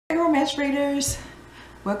Hey romance readers,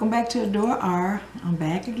 welcome back to AdoreR. I'm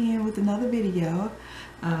back again with another video.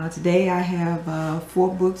 Today I have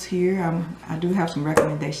 4 books here. I do have some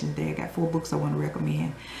recommendations today. I got 4 books I want to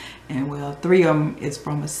recommend, and well, 3 of them is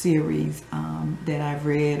from a series that I've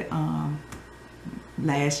read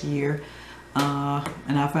last year,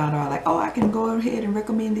 and I found out like, oh, I can go ahead and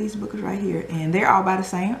recommend these books right here, and they're all by the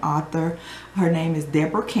same author. Her name is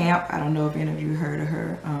Deborah. I don't know if any of you heard of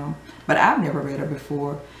her, but I've never read her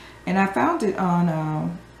before. And I found it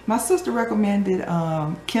on, my sister recommended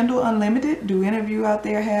Kindle Unlimited. Do any of you out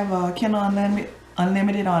there have Kindle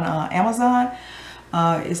Unlimited on Amazon?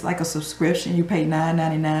 It's like a subscription. You pay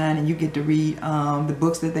 $9.99 and you get to read the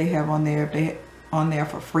books that they have on there. If they on there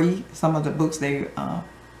for free, some of the books they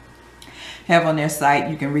have on their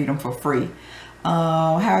site, you can read them for free.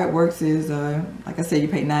 How it works is, like I said, you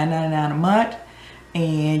pay $9.99 a month,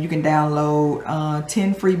 and you can download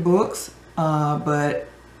 10 free books, but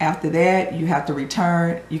after that, you have to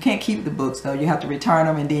return. You can't keep the books though. You have to return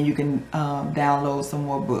them, and then you can download some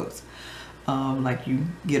more books. Like you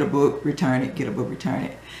get a book, return it, get a book, return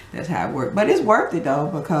it. That's how it works. But it's worth it though,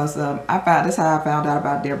 because that's how I found out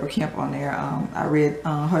about Deborah Kemp on there. I read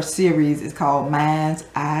her series. It's called Mind's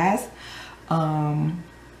Eyes.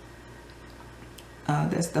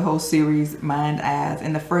 That's the whole series, Mind's Eyes.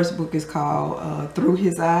 And the first book is called Through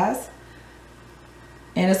His Eyes.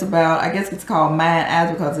 And it's about, I guess it's called Mind's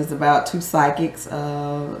Eyes because it's about 2 psychics.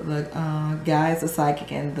 The guy is a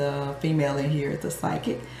psychic and the female in here is a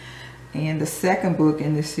psychic. And the second book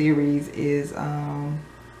in the series is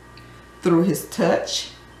Through His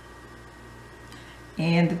Touch.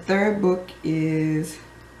 And the third book is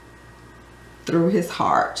Through His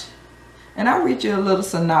Heart. And I'll read you a little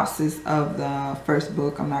synopsis of the first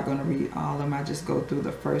book. I'm not going to read all of them. I just go through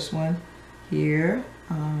the first one here.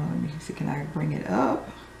 Let me see, can I bring it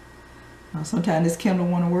up? Sometimes this Kindle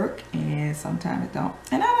want to work and sometimes it don't.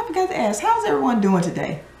 And I forgot to ask, how's everyone doing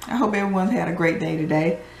today? I hope everyone's had a great day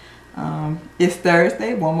today. It's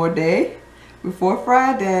Thursday, one more day before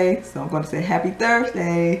Friday. So I'm going to say happy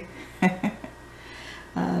Thursday.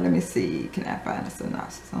 Let me see, can I find a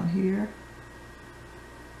synopsis on here?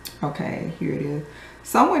 Okay, here it is.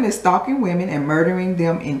 Someone is stalking women and murdering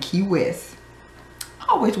them in Key West. I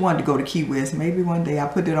always wanted to go to Key West. Maybe one day I'll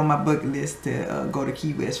put it on my bucket list to go to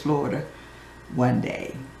Key West, Florida one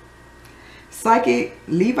day. Psychic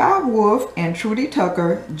Levi Wolf and Trudy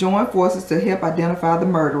Tucker join forces to help identify the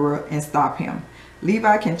murderer and stop him.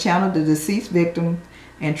 Levi can channel the deceased victim,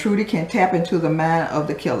 and Trudy can tap into the mind of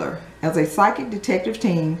the killer. As a psychic detective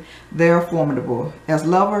team, they are formidable. As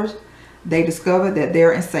lovers, they discover that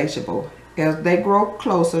they're insatiable. As they grow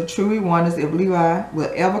closer, Trudy wonders if Levi will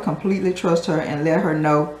ever completely trust her and let her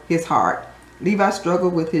know his heart. Levi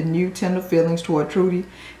struggles with his new tender feelings toward Trudy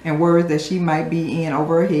and worries that she might be in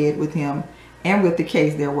over her head with him and with the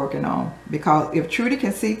case they're working on. Because if Trudy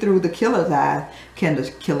can see through the killer's eyes, can the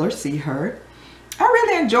killer see her? I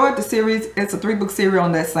really enjoyed the series. It's a 3-book series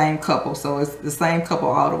on that same couple, so it's the same couple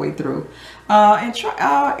all the way through. And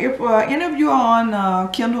try, if any of you are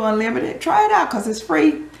on Kindle Unlimited, try it out because it's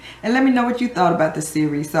free. And let me know what you thought about the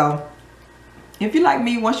series. So if you like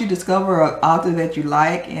me, once you discover an author that you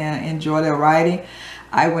like and enjoy their writing,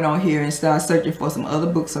 I went on here and started searching for some other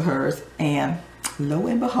books of hers. And lo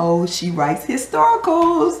and behold, she writes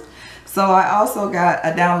historicals. So I also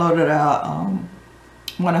downloaded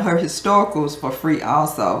one of her historicals for free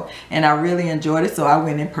also. And I really enjoyed it, so I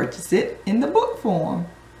went and purchased it in the book form.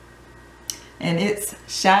 And it's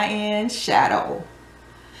Cheyenne Shadow.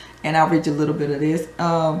 And I'll read you a little bit of this.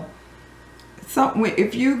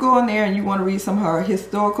 If you go in there and you want to read some of her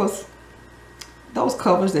historicals, those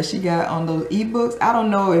covers that she got on those ebooks, I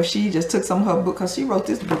don't know if she just took some of her book, because she wrote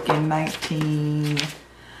this book in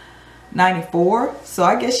 1994. So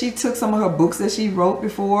I guess she took some of her books that she wrote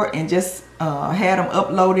before and just had them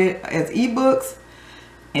uploaded as ebooks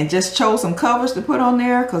and just chose some covers to put on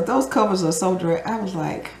there, because those covers are so direct. I was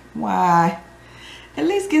like, why? At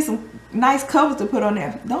least get some nice covers to put on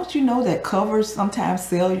there. Don't you know that covers sometimes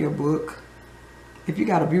sell your book? If you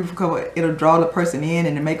got a beautiful cover, it'll draw the person in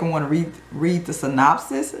and make them want to read the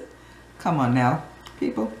synopsis. Come on now,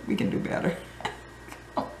 people, we can do better.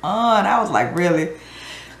 Come on, I was like, really?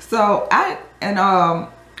 So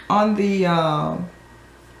on the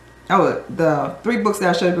 3 books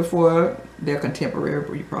that I showed you before, they're contemporary,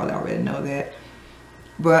 but you probably already know that.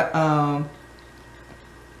 But I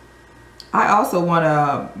also want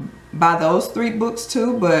to buy those 3 books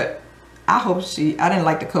too, but I hope I didn't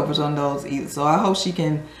like the covers on those either, so I hope she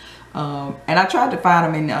can, and I tried to find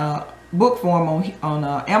them in book form on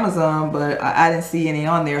Amazon, but I didn't see any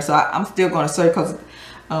on there, so I'm still going to search, because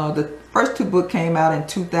first two books came out in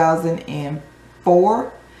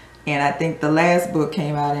 2004, and I think the last book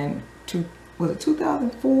came out in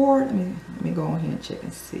 2004? Let me go on here and check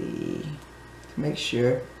and see to make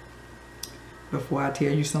sure before I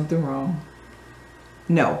tell you something wrong.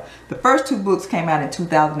 No, the first two books came out in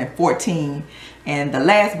 2014, and the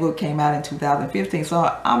last book came out in 2015.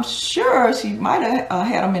 So I'm sure she might have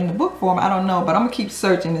had them in the book form. I don't know, but I'm gonna keep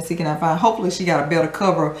searching and see can I find. Hopefully, she got a better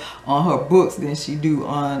cover on her books than she do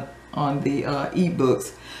on the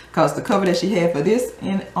ebooks, because the cover that she had for this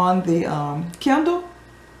on the Kindle,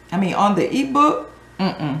 I mean on the ebook,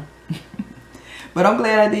 But I'm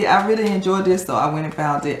glad I did. I really enjoyed this, so I went and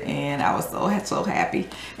found it, and I was so happy.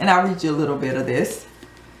 And I'll read you a little bit of this.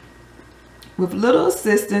 With little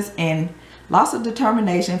assistance and lots of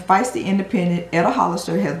determination, feisty, independent Etta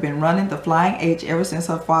Hollister has been running the Flying H ever since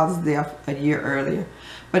her father's death a year earlier.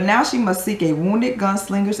 But now she must seek a wounded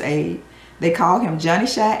gunslinger's aid. They call him Johnny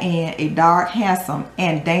Cheyenne, a dark, handsome,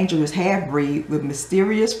 and dangerous half-breed with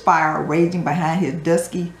mysterious fire raging behind his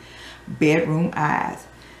dusky bedroom eyes.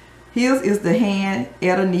 His is the hand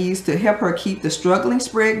Etta needs to help her keep the struggling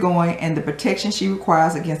spread going and the protection she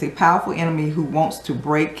requires against a powerful enemy who wants to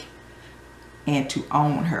break and to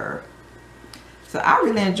own her. So I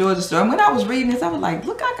really enjoyed the story. When I was reading this, I was like,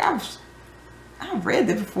 look, I've read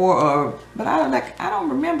this before, but I don't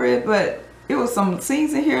remember it. But it was some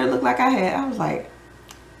scenes in here that looked like I had. I was like,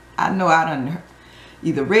 I know I done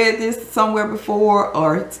either read this somewhere before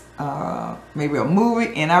or maybe a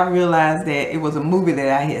movie, and I realized that it was a movie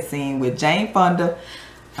that I had seen with Jane Fonda.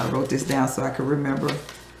 I wrote this down so I could remember.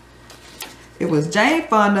 It was Jane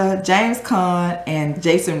Fonda, James Caan, and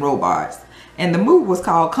Jason Robards. And the movie was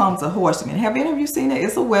called Comes a Horseman. Have any of you seen it?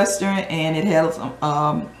 It's a Western, and it had some,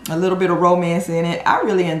 a little bit of romance in it. I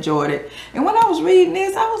really enjoyed it. And when I was reading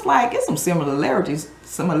this, I was like, it's some similarities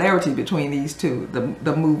between these two,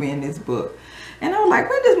 the movie and this book. And I was like,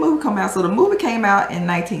 when did this movie come out? So the movie came out in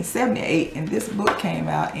 1978, and this book came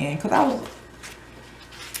out in, because I was,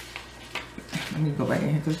 let me go back in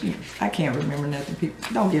here, because I can't remember nothing.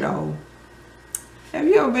 People, don't get old. Have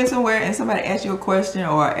you ever been somewhere and somebody asked you a question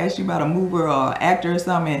or asked you about a movie or actor or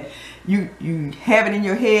something, and you have it in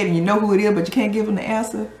your head and you know who it is, but you can't give them the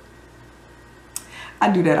answer? I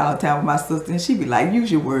do that all the time with my sister, and she'd be like, use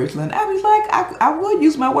your words, Lennon. I was like, I would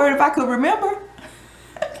use my word if I could remember.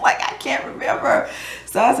 Like, I can't remember.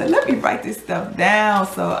 So I said, let me write this stuff down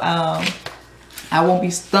so I won't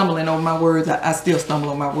be stumbling over my words. I still stumble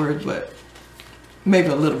on my words, but maybe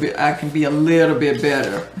a little bit. I can be a little bit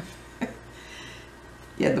better.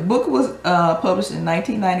 Yeah, the book was published in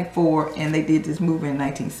 1994, and they did this movie in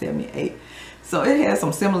 1978. So it has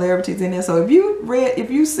some similarities in there. So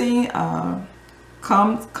if you've seen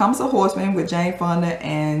Comes a Horseman with Jane Fonda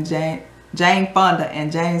and James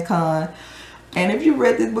Caan, and if you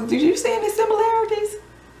read this book, did you see any similarities?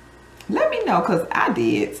 Let me know, because I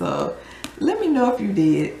did. So let me know if you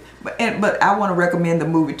did. But I want to recommend the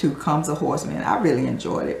movie too, Comes a Horseman. I really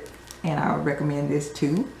enjoyed it, and I would recommend this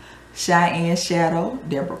too. Cheyenne Shadow,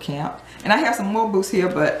 Deborah Camp. And I have some more books here,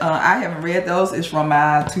 but I haven't read those. It's from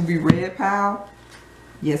my to be read pile.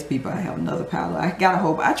 Yes, people, I have another pile. I gotta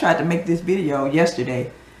hope. I tried to make this video yesterday.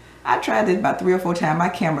 I tried this about 3 or 4 times. My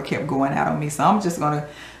camera kept going out on me, so I'm just gonna,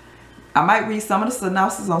 I might read some of the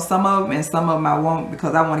synopsis on some of them, and some of them I won't,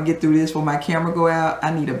 because I want to get through this before my camera go out.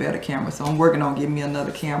 I need a better camera, so I'm working on getting me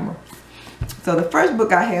another camera. So the first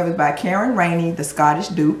book I have is by Karan, Ranney, the Scottish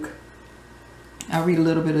Duke. I'll read a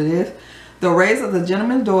little bit of this. The raise of the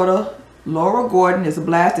gentleman's daughter, Laura Gordon, is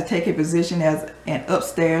obliged to take a position as an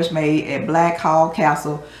upstairs maid at Blackhall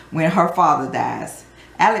Castle when her father dies.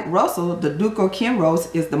 Alec Russell, the Duke of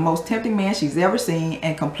Kinross, is the most tempting man she's ever seen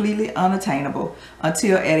and completely unattainable,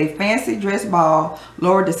 until at a fancy dress ball,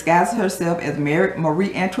 Laura disguises herself as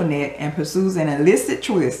Marie Antoinette and pursues an illicit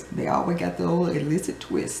twist. They always got the old illicit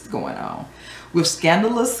twist going on, with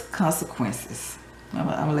scandalous consequences. I'm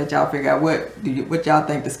gonna let y'all figure out what y'all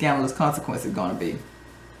think the scandalous consequence is gonna be.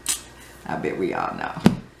 I bet we all know.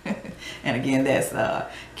 And again, that's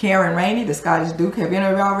Karan, Ranney, the Scottish Duke. Have any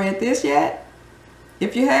of y'all read this yet?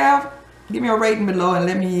 If you have, give me a rating below and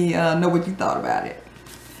let me know what you thought about it.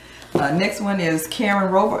 Next one is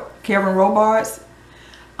Karan Robards,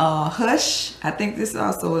 Hush. I think this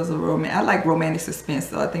also is a romantic. I like romantic suspense,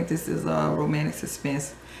 so I think this is a romantic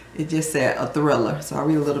suspense. It just said a thriller, so I'll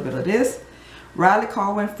read a little bit of this. Riley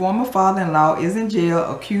Corwin, former father-in-law, is in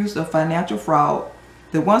jail accused of financial fraud.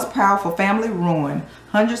 The once powerful family ruined,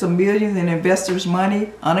 hundreds of millions in investors'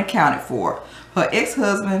 money unaccounted for. Her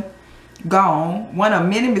ex-husband gone, one of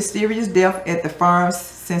many mysterious deaths at the firm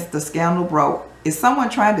since the scandal broke. Is someone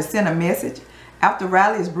trying to send a message? After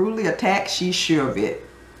Riley is brutally attacked, she's sure of it.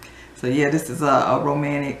 So yeah, this is a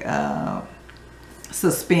romantic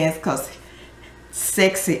suspense, because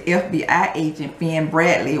sexy FBI agent Finn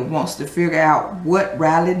Bradley wants to figure out what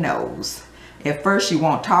Riley knows. At first she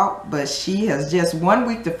won't talk, but she has just 1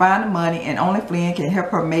 week to find the money, and only Flynn can help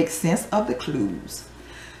her make sense of the clues.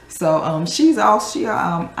 So she's also,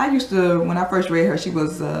 I used to, when I first read her, she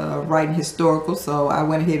was writing historical, so I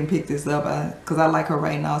went ahead and picked this up because I like her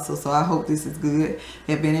writing also, so I hope this is good.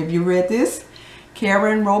 Have any of you read this?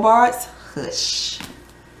 Karan Robards, Hush.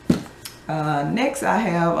 Next I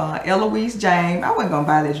have Eloise James. I wasn't gonna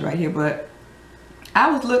buy this right here, but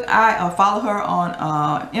I follow her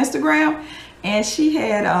on Instagram, and she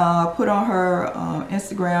had put on her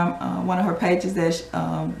Instagram one of her pages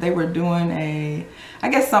that they were doing I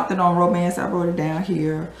guess something on romance. I wrote it down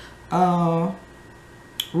here.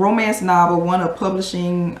 Romance novel, one of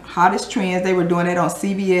publishing hottest trends. They were doing it on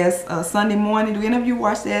CBS Sunday Morning. Do any of you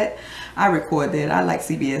watch that? I record that. I like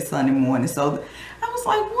CBS Sunday Morning. So I was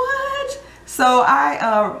like, what? So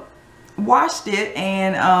I watched it,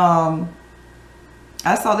 and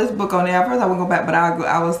I saw this book on there. At first I wouldn't go back, but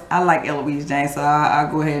I like Eloise James, so I'll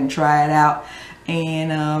go ahead and try it out.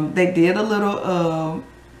 And they did a little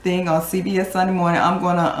thing on CBS Sunday Morning. I'm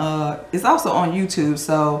gonna it's also on YouTube,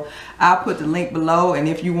 so I'll put the link below, and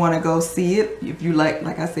if you want to go see it, if you like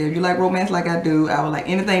I said, if you like romance like I do, I would like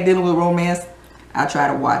anything dealing with romance, I try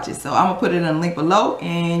to watch it. So I'm gonna put it in the link below,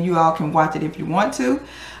 and you all can watch it if you want to.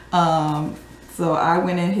 So I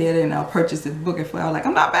went ahead and purchased this book. I was like,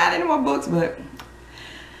 I'm not buying any more books, but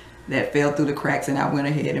that fell through the cracks, and I went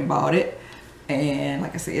ahead and bought it. And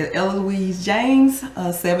like I said, Eloise James,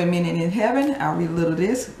 7 Minutes in Heaven. I'll read a little of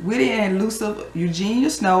this. Witty and elusive Eugenia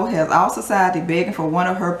Snow has all society begging for one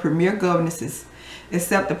of her premier governesses,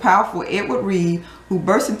 except the powerful Edward Reed, who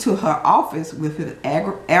bursts into her office with his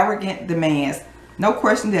arrogant demands. No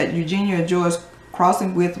question that Eugenia enjoys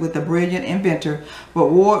crossing with the brilliant inventor,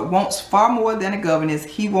 but Ward wants far more than a governess.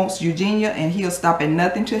 He wants Eugenia, and he'll stop at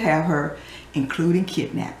nothing to have her, including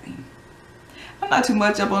kidnapping. I'm not too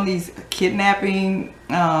much up on these kidnapping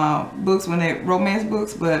books, when they're romance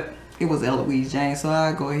books, but it was Eloise James, so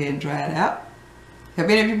I'll go ahead and try it out. Have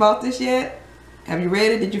any of you bought this yet? Have you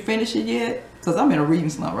read it? Did you finish it yet? Because I'm in a reading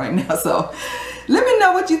slump right now, so let me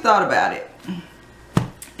know what you thought about it.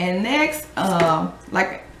 And next,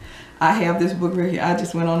 like I have this book right here. I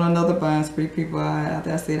just went on another buying spree, people.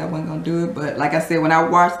 After I said I wasn't gonna do it, but like I said, when I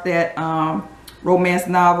watched that romance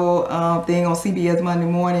novel thing on CBS Monday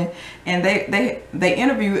Morning, and they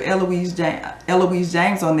interviewed Eloise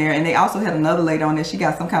James on there, and they also had another lady on there. She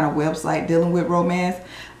got some kind of website dealing with romance.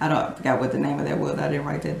 I forgot what the name of that was. I didn't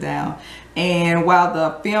write that down. And while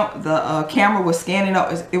the camera was scanning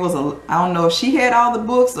up, it was I don't know if she had all the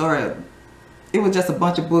books or it was just a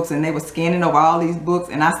bunch of books, and they were scanning over all these books,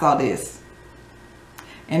 and I saw this,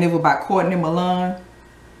 and it was by Courtney, Milan.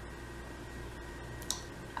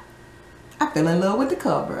 I fell in love with the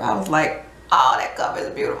cover. I was like, oh, that cover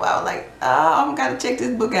is beautiful. I was like, oh, I'm gonna check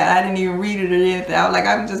this book out. I didn't even read it or anything. I was like,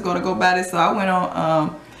 I'm just gonna go buy this. So I went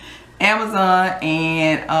on Amazon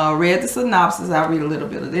and read the synopsis. I'll read a little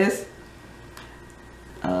bit of this.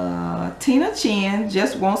 Tina Chan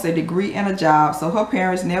just wants a degree and a job, so her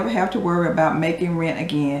parents never have to worry about making rent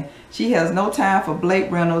again. She has no time for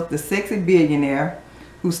Blake Reynolds, the sexy billionaire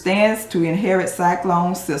who stands to inherit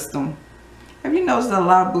Cyclone system. Have you noticed that a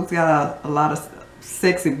lot of books got a lot of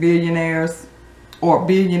sexy billionaires or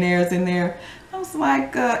billionaires in there? I was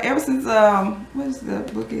like, ever since what is the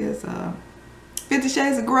book is 50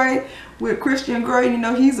 Shades of Grey with Christian Grey, you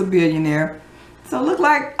know, he's a billionaire. So it looked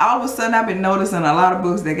like all of a sudden I've been noticing a lot of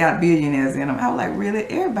books that got billionaires in them. I was like, really?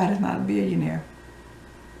 Everybody's not a billionaire.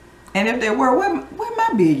 And if they were, where my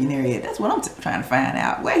billionaire at? That's what I'm trying to find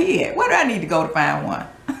out. Where he at? Where do I need to go to find one?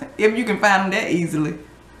 If you can find them that easily.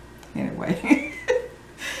 Anyway,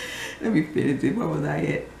 let me finish it. Where was I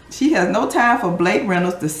at? She has no time for Blake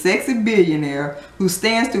Reynolds, the sexy billionaire who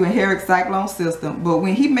stands to inherit Cyclone system. But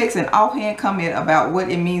when he makes an offhand comment about what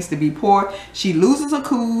it means to be poor, she loses her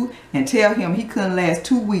cool and tells him he couldn't last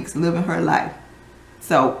 2 weeks living her life.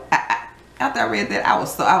 So after I read that, I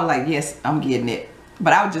was like, yes, I'm getting it.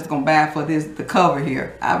 But I was just gonna buy it for the cover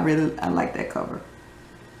here. I like that cover.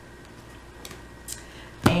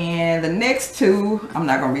 And the next two, I'm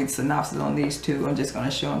not going to read the synopsis on these two. I'm just going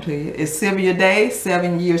to show them to you. It's Sylvia Day,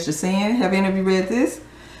 7 Years to Sin. Have any of you read this?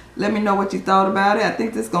 Let me know what you thought about it. I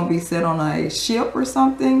think this is going to be set on a ship or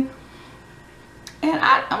something. And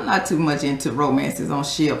I'm not too much into romances on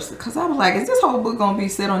ships, because I was like, is this whole book going to be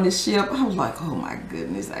set on this ship? I was like, oh my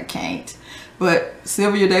goodness, I can't. But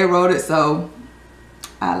Sylvia Day wrote it, so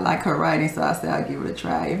I like her writing, so I said I'll give it a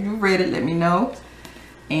try. If you read it, let me know.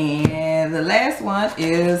 And the last one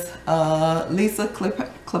is Lisa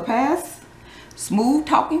Kleypas, Smooth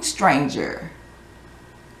Talking Stranger.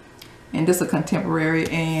 And this is a contemporary,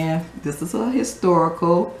 and this is a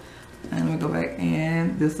historical. And let me go back,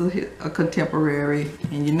 and this is a contemporary.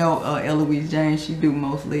 And you know, Eloisa James, she do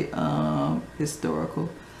mostly historical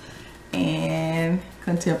and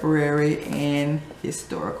contemporary and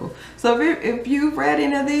historical. So if you've read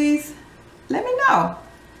any of these, let me know.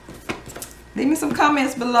 Leave me some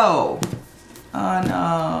comments below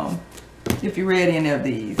on if you read any of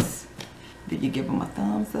these. Did you give them a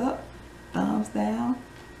thumbs up, thumbs down?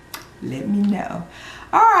 Let me know.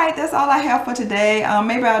 All right, that's all I have for today.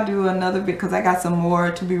 Maybe I'll do another bit because I got some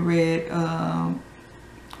more to be read.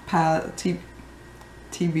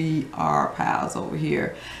 TBR piles over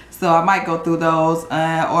here. So I might go through those, or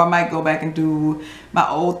I might go back and do my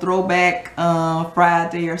old throwback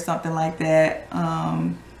Friday or something like that.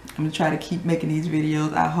 I'm gonna try to keep making these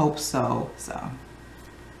videos. I hope so. So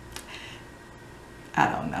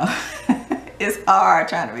I don't know. It's hard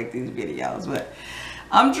trying to make these videos, but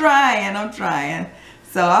I'm trying.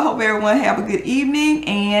 So I hope everyone have a good evening,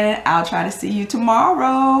 and I'll try to see you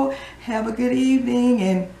tomorrow. Have a good evening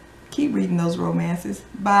and keep reading those romances.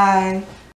 Bye.